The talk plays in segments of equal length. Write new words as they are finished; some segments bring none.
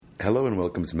Hello and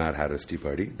welcome to Mad Hatter's Tea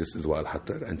Party. This is Wael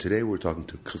Hattar, and today we're talking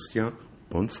to Christian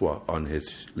Bonnefoy on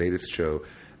his latest show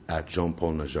at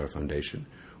Jean-Paul Najjar Foundation,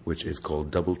 which is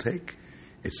called Double Take.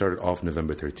 It started off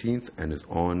November 13th and is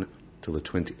on till the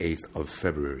 28th of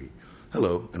February.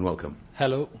 Hello and welcome.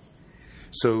 Hello.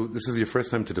 So this is your first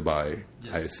time to Dubai,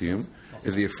 Yes. I assume.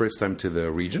 Is it your first time to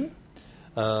the region?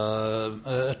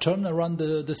 A turn around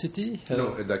the city?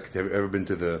 No, have you ever been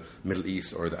to the Middle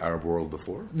East or the Arab world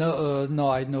before? No,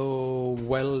 I know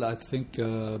well, I think,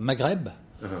 Maghreb,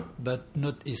 but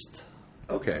not East.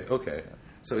 Okay.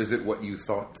 So is it what you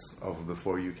thought of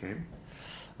before you came?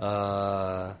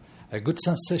 A good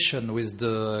sensation with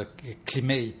the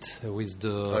climate, with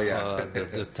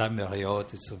the time very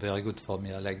hot. It's very good for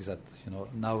me. I like that.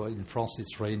 Now in France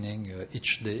it's raining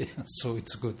each day, so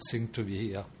it's a good thing to be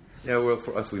here. Yeah, well,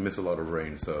 for us, we miss a lot of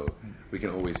rain, so we can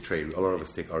always trade. A lot of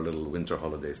us take our little winter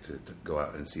holidays to go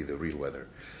out and see the real weather.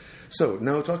 So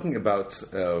now talking about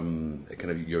kind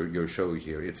of your show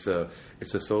here, it's a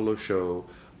solo show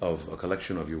of a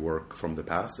collection of your work from the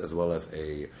past, as well as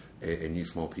a new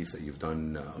small piece that you've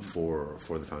done for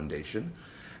the foundation.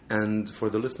 And for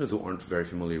the listeners who aren't very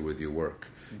familiar with your work,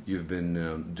 you've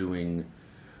been doing,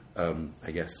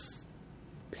 I guess,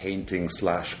 painting /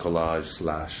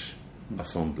 collage /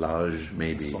 assemblage,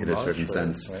 maybe in a certain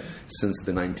sense, right. Since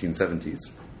the 1970s.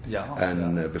 Yeah.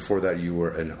 And before that, you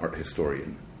were an art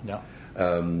historian. Yeah.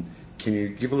 Can you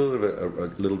give a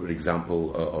little bit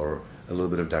example or a little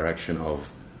bit of direction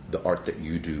of the art that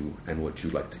you do and what you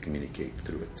like to communicate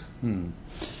through it?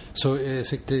 So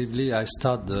effectively, I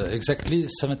started exactly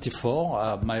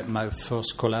 74. My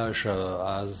first collage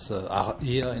are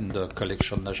here in the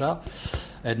collection Najjar,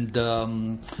 and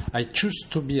I chose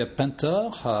to be a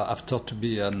painter after to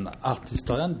be an art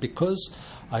historian because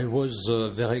I was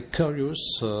very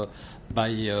curious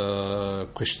by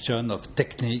question of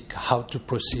technique, how to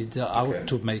proceed, how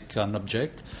to make an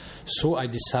object. So I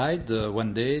decided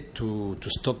one day to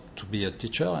stop to be a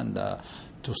teacher and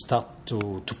to start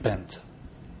to paint.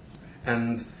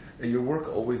 And your work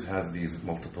always has these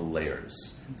multiple layers.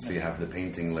 So you have the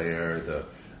painting layer, the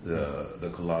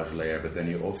collage layer, but then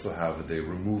you also have the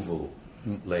removal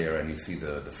layer, and you see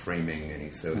the framing, and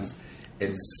it's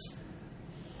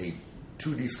a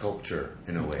 2D sculpture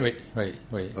in a way. Right.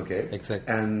 Okay,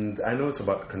 Exactly. And I know it's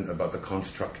about the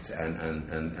construct and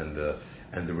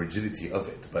the rigidity of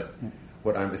it. But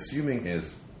what I'm assuming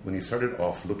is when you started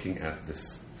off looking at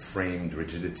this framed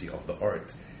rigidity of the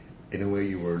art, in a way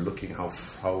you were looking how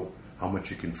much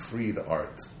you can free the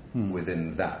art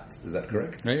within that. Is that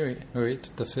correct? Oui,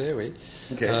 tout à fait, oui.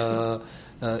 Okay.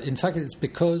 In fact, it's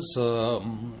because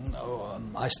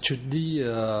I study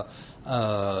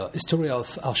history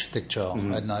of architecture,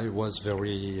 and I was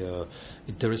very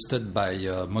interested by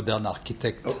modern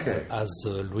architect as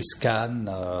Louis Kahn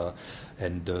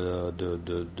and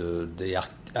the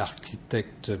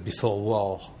architect before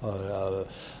war,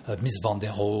 Mies van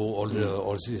der Rohe,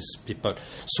 all these people.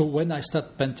 So when I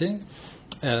started painting,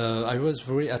 I was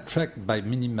very attracted by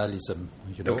minimalism,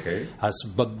 as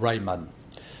Bob Ryman.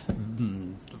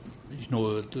 The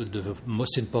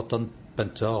most important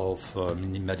painter of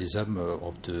minimalism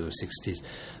of the 60s.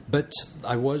 But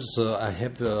I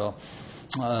have the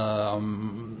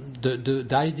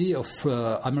idea of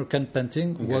American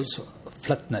painting was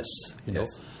flatness,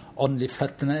 only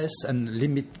flatness and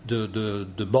limit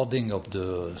the boarding of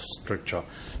the structure.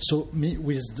 So me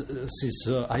with this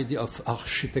idea of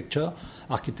architecture,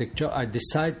 I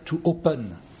decide to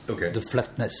open the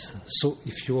flatness. So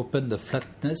if you open the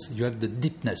flatness, you have the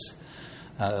deepness,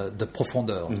 the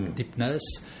profondeur, deepness.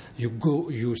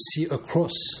 You see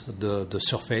across the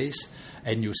surface,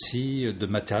 and you see the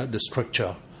material, the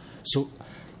structure. So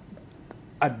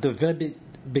at the very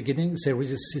beginning, there is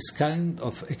this kind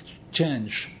of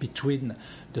exchange between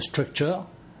the structure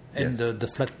and the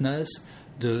flatness,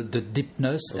 the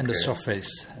deepness and the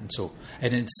surface, and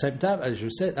at the same time, as you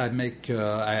said, I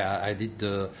did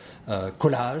the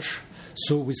collage.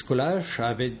 So with collage,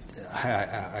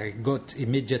 I got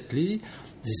immediately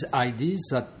this idea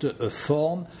that a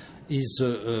form is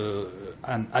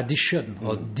an addition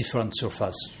of different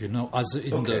surface. As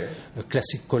in the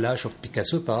classic collage of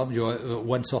Picasso, perhaps you have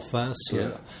one surface.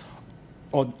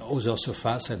 On other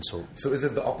surface and so. So is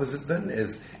it the opposite then?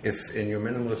 Is if in your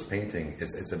minimalist painting,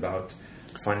 it's about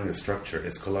finding the structure,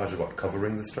 is collage about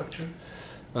covering the structure?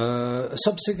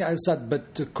 Something as that,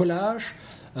 but collage,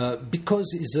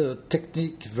 because it's a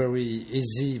technique very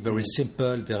easy, very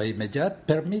simple, very immediate,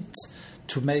 permits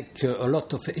to make a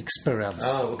lot of experience.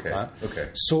 Oh, okay. Okay.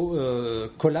 So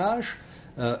collage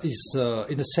is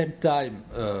in the same time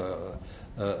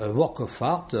a work of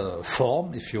art,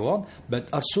 form, if you want, but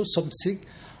also something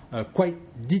quite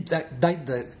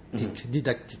didactic.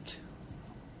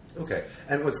 Okay.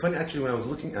 And what's funny, actually, when I was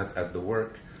looking at the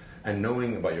work and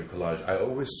knowing about your collage, I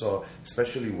always saw,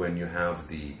 especially when you have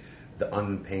the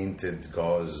unpainted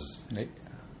gauze,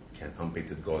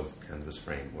 unpainted gauze canvas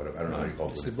frame, whatever, I don't know how you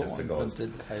call it, but it's just the gauze.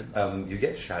 You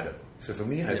get shadow. So for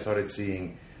me, I started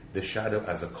seeing the shadow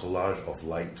as a collage of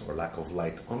light or lack of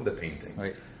light on the painting.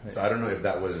 Right. So I don't know if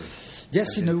that was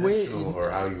in a way,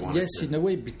 or how you wanted yes, in a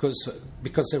way, because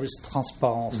there is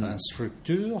transparency and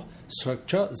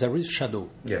structure, there is shadow.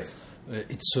 Yes,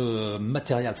 it's a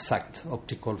material fact,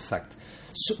 optical fact.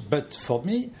 So, but for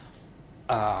me,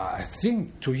 I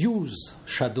think to use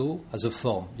shadow as a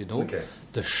form,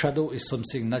 the shadow is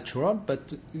something natural.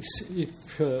 But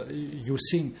if you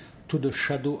think to the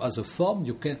shadow as a form,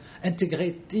 you can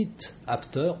integrate it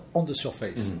after on the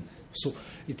surface. Mm-hmm. So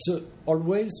it's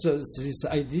always this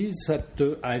idea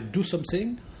that I do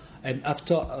something, and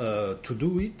after to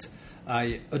do it,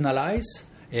 I analyze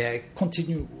and I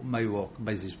continue my work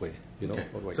by this way.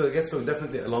 Always. So I guess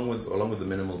definitely along with the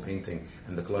minimal painting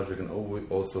and the collage, you can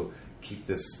also keep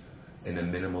this in a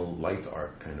minimal light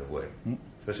art kind of way. Mm.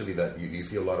 Especially that you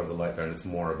see a lot of the light art, and it's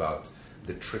more about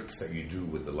the tricks that you do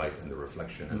with the light and the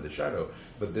reflection and the shadow,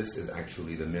 but this is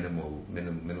actually the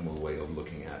minimal way of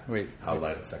looking at how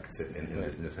light affects it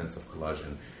in the sense of collage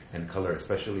and color,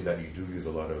 especially that you do use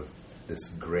a lot of this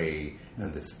gray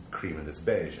and this cream and this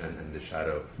beige, and the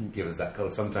shadow gives that color.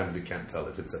 Sometimes you can't tell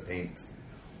if it's a paint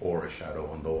or a shadow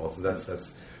on the wall, so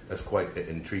that's quite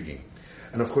intriguing.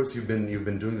 And of course, you've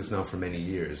been doing this now for many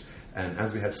years, and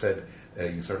as we had said,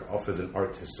 you started off as an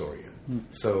art historian.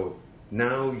 So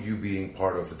now you being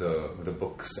part of the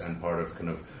books and part of kind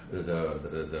of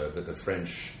the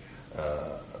French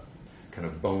kind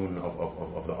of bone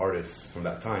of the artists from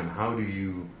that time, how do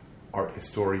you art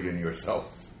historian yourself?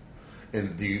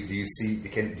 And do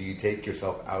you take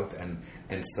yourself out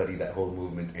and study that whole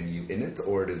movement and you in it,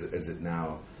 or is it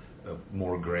now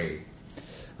more gray?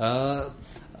 I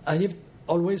have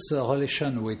always a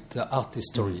relation with art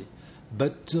history,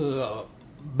 but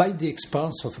by the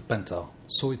experience of a painter.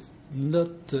 So it's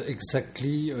not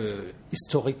exactly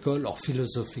historical or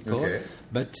philosophical,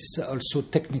 but it's also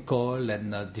technical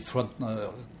and different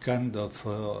kind of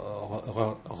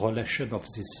relation of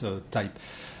this type.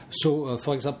 So,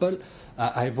 for example,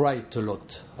 I write a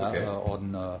lot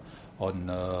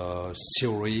on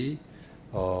theory,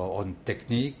 on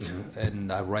technique,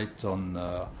 and I write on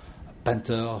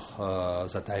painter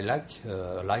that I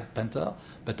like painter,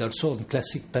 but also on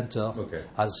classic painter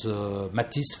as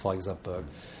Matisse, for example.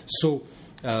 So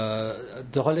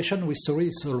the relation with story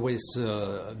is always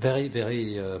very,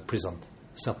 very present,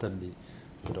 certainly.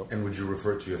 And would you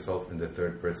refer to yourself in the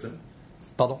third person?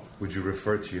 Pardon? Would you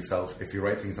refer to yourself if you're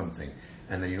writing something,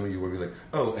 and then you will be like,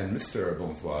 oh, and Mr.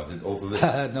 Bonsoir did also this?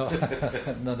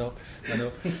 No.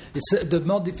 It's the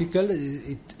more difficult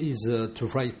it is to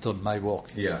write on my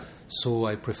work. Yeah. So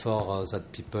I prefer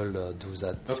that people do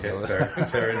that. Okay,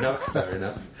 fair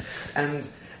enough.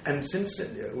 And since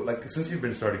you've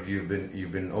been started, you've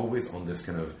been always on this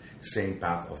kind of same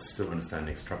path of still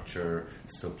understanding structure,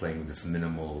 still playing with this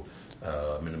minimal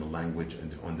language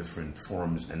and on different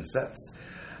forms and sets.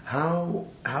 How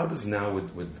does now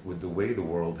with the way the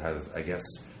world has, I guess,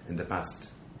 in the past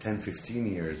 10-15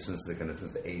 years since the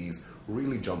 80s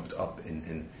really jumped up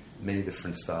in many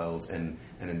different styles and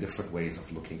in different ways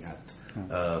of looking at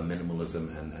minimalism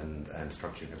and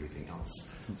structure and everything else.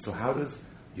 So how does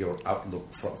your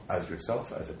outlook as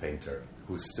yourself as a painter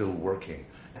who's still working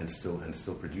and still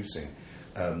producing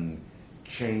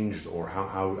changed, or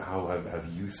how have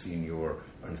you seen your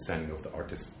understanding of the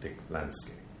artistic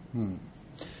landscape?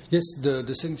 Yes,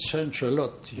 the things changed a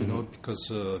lot, because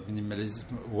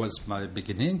minimalism was my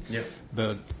beginning. Yeah.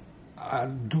 But I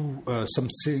do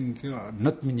something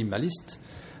not minimalist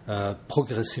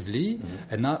progressively,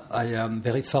 and now I am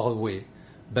very far away.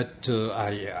 But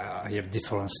I have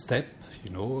different steps.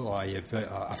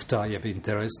 After I have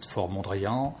interest for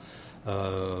Mondrian,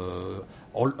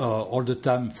 all the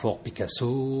time for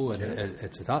Picasso,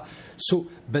 etc. So,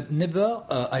 but never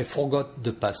I forgot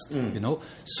the past.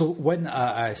 So when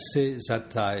I say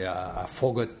that I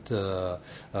forgot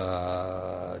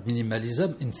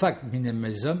minimalism, in fact,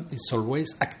 minimalism is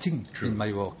always acting in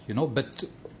my work. But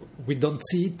we don't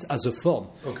see it as a form.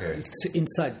 Okay. It's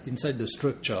inside the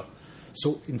structure.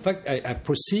 So, in fact, I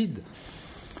proceed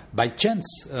by chance,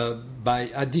 by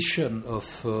addition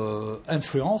of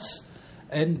influence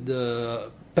and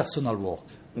personal work.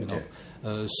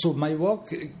 So my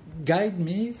work guide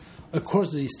me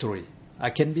across the history. I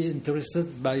can be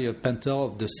interested by a painter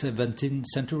of the 17th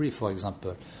century, for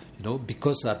example.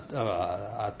 because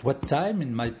at what time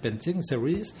in my painting there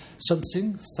is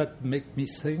something that make me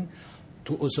think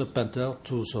to other painter,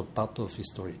 to the part of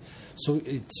history. So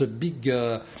it's a big.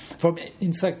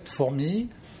 In fact, for me,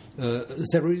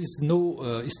 there is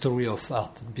no history of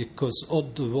art because all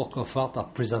the work of art are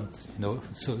present.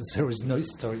 So there is no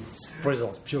history. It's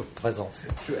presence, pure presence.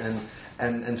 True.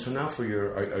 And so now for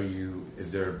your, is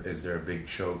there a big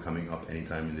show coming up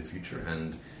anytime in the future?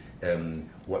 And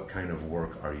what kind of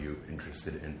work are you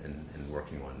interested in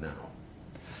working on now?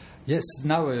 Yes,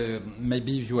 now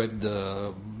maybe you have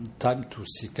the time to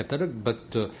see catalog,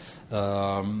 but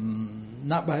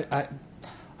now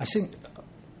I think,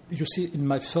 you see, in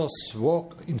my first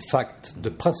work, in fact,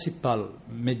 the principal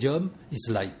medium is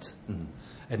light. Mm-hmm.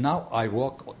 And now I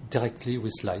work directly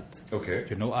with light. Okay.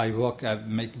 I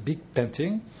make big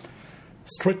painting,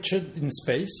 stretched in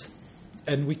space,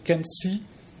 and we can see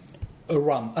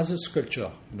around as a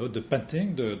sculpture. The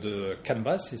painting, the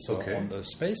canvas is on the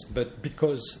space, but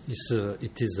because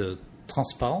it is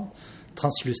transparent,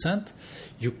 translucent,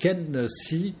 you can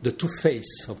see the two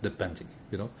faces of the painting.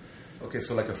 Okay,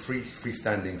 so like a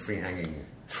freestanding, free-hanging.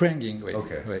 Free-hanging, right.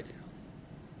 Okay. Right.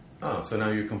 So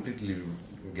now you're completely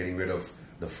getting rid of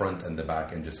the front and the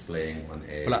back and just playing on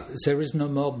a... Voilà. There is no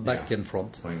more back and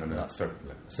front. Playing on a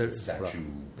certain statue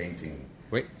painting.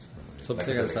 Oui.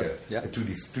 Something like that. A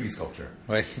 2D sculpture.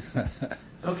 Oui.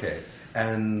 Okay.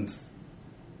 And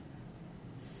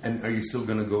are you still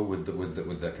going to go with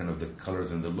the kind of the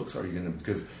colors and the looks? Are you going to,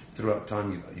 because throughout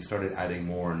time you started adding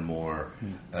more and more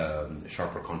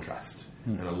sharper contrast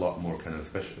and a lot more kind of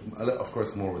special, of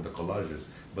course more with the collages,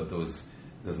 but those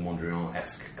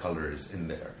Mondrian-esque colors in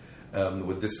there.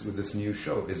 With this new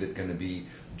show, is it going to be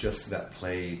just that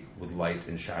play with light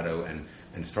and shadow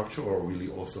and structure, or will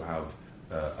you also have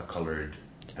a colored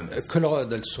emphasis?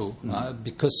 Colored also,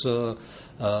 because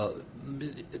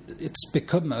it's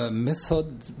become a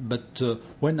method, but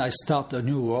when I start a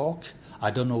new work, I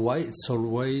don't know why, it's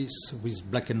always with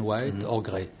black and white or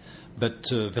grey. But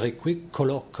very quick,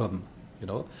 color come,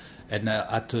 And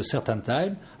at a certain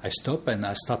time, I stop and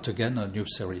I start again a new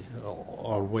series,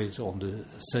 always on the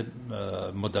same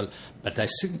model. But I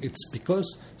think it's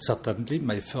because, certainly,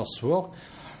 my first work,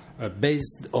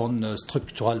 based on a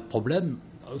structural problem,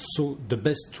 so the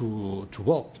best to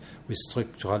work with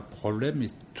structural problem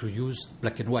is to use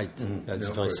black and white. That's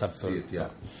very simple.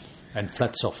 And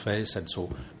flat surface and so.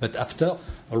 But after,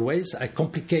 always, I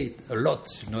complicate a lot.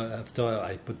 After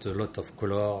I put a lot of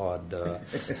color and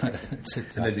etc.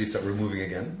 And then you start removing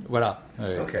again? Voilà.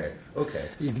 Okay.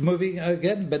 It's moving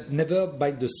again, but never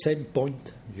by the same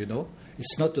point,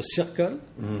 It's not a circle,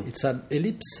 it's an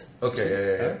ellipse.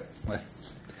 Okay, yeah.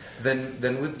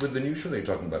 Then with the new show that you're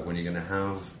talking about, when you're going to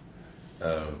have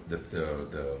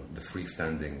the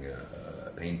freestanding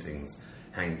paintings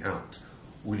hang out,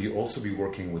 will you also be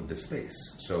working with the space?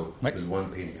 So will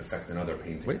one painting affect another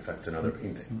painting, affect another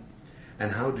painting?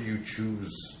 And how do you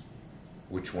choose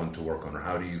which one to work on? Or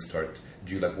how do you start?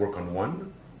 Do you work on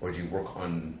one, or do you work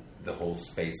on the whole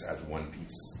space as one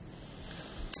piece?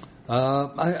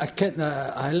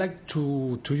 I like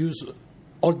to use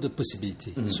all the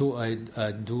possibility. So I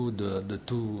do the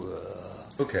two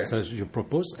as you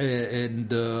propose,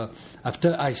 and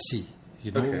after I see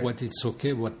what it's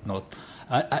okay, what not.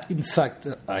 In fact,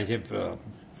 I have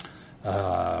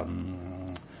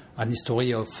an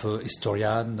history of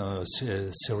historian,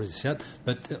 theoretician,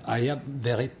 but I am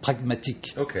very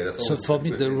pragmatic. Okay, that's so for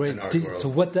me, the reality, so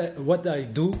what I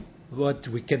do, what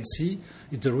we can see,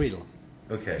 is the real.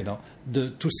 Okay.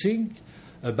 To think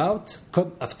about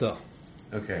come after.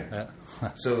 Okay.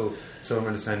 So my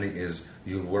understanding is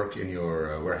you work in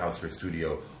your warehouse or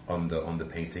studio on the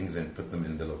paintings and put them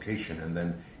in the location, and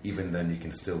then even then you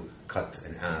can still cut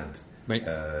and add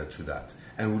to that.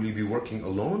 And will you be working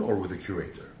alone or with a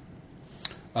curator?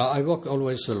 I work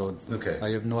always alone. Okay.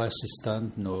 I have no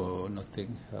assistant,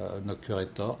 nothing, no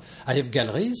curator. I have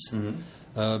galleries,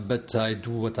 but I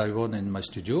do what I want in my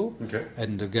studio,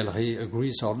 and the gallery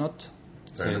agrees or not,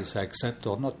 they accept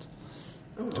or not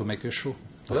to make a show.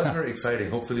 Well, that's very exciting.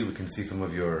 Hopefully we can see some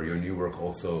of your new work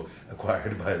also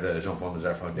acquired by the Jean-Paul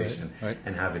Majar Foundation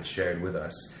and have it shared with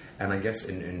us. And I guess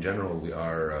in general we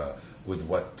are, with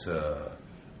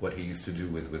what he used to do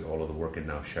with all of the work and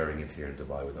now sharing it here in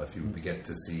Dubai with us, we get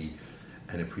to see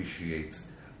and appreciate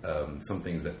some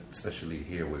things that, especially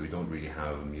here where we don't really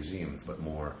have museums but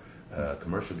more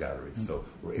commercial galleries. So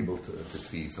we're able to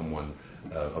see someone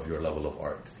of your level of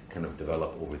art kind of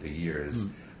develop over the years.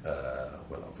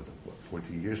 Over the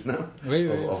 40 years now?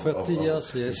 40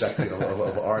 years, yes. Exactly,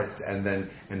 of art, and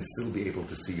still be able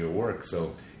to see your work.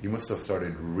 So you must have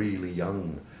started really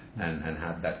young and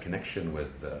had that connection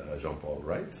with Jean-Paul,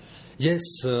 right? Yes,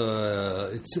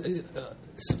 it's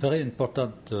a very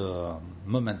important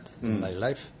moment in my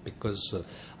life because,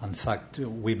 in fact,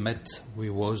 we met. We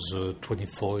was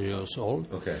 24 years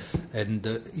old, Okay. and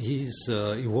he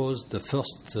was the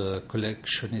first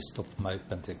collectionist of my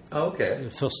painting. Oh, okay.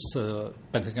 The first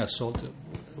painting I sold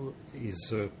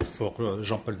is for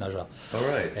Jean-Paul Najad. All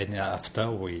right. And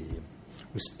after we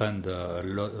spent a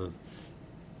lot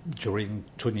during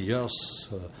 20 years.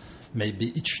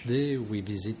 Maybe each day we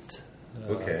visit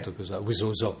together with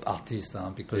other artists,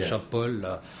 because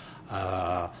Jean-Paul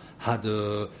had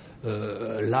a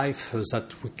life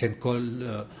that we can call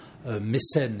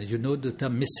mécène. You know the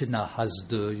term mécénat has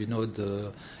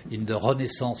in the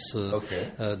Renaissance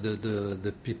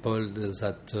the people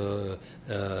that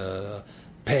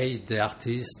pay the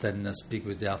artist and speak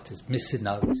with the artist.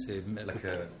 Mécénat, we say.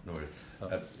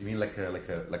 You mean like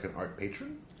an art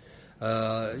patron?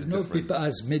 People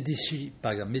as Medici,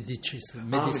 par exemple, Medici.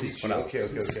 Voilà.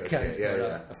 Okay.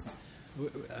 Yeah.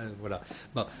 Voilà.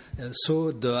 But,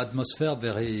 so the atmosphere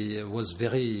was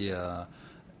very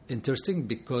interesting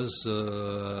because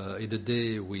in the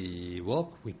day we work,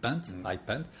 we paint, I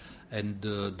paint, and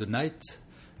the night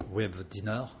we have a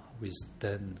dinner with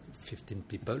 10, 15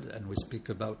 people, and we speak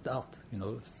about art.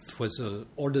 It was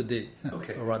all the day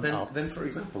around art. Then, for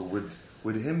example,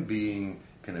 with him being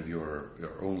kind of your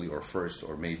only or first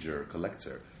or major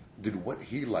collector, did what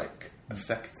he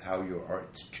affect how your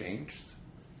art changed?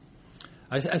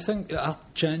 I think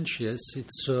art change. Yes,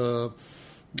 it's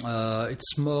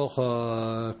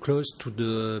more close to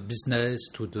the business,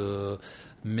 to the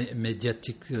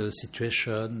mediatic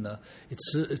situation.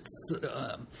 It's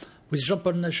with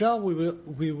Jean-Paul Najad,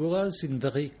 we were in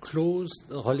very close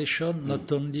relation,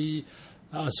 not only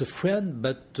as a friend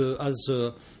but as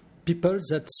people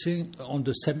that think on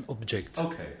the same object.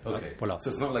 Okay. Voilà.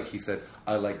 So it's not like he said,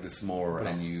 I like this more,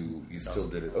 and you still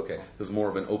did it. Okay. There's more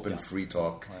of an open, free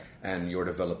talk, and your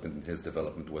development and his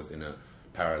development was in a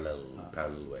parallel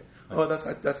way. Oh,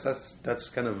 that's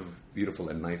kind of beautiful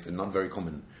and nice and not very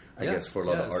common, I guess, for a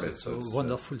lot of artists. It's a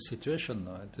wonderful situation.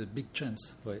 A big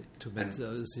chance to meet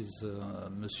this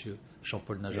Monsieur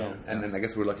Jean-Paul Najad. Yeah. And then I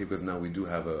guess we're lucky because now we do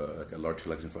have a large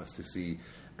collection for us to see.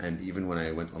 And even when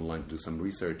I went online to do some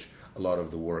research, a lot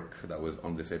of the work that was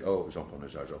on, they said, Jean-Paul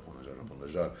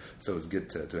Najad. So it's good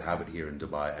to have it here in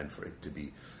Dubai and for it to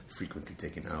be frequently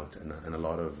taken out. And a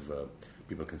lot of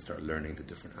people can start learning the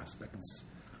different aspects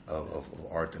of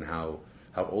art and how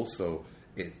also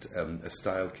a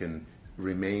style can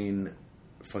remain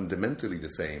fundamentally the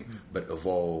same but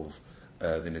evolve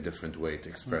in a different way to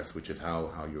express, which is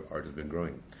how your art has been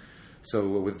growing. So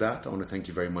with that, I want to thank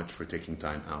you very much for taking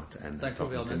time out and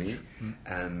talking to me.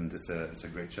 And it's a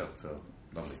great show. So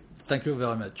lovely. Thank you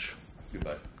very much.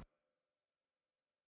 Goodbye.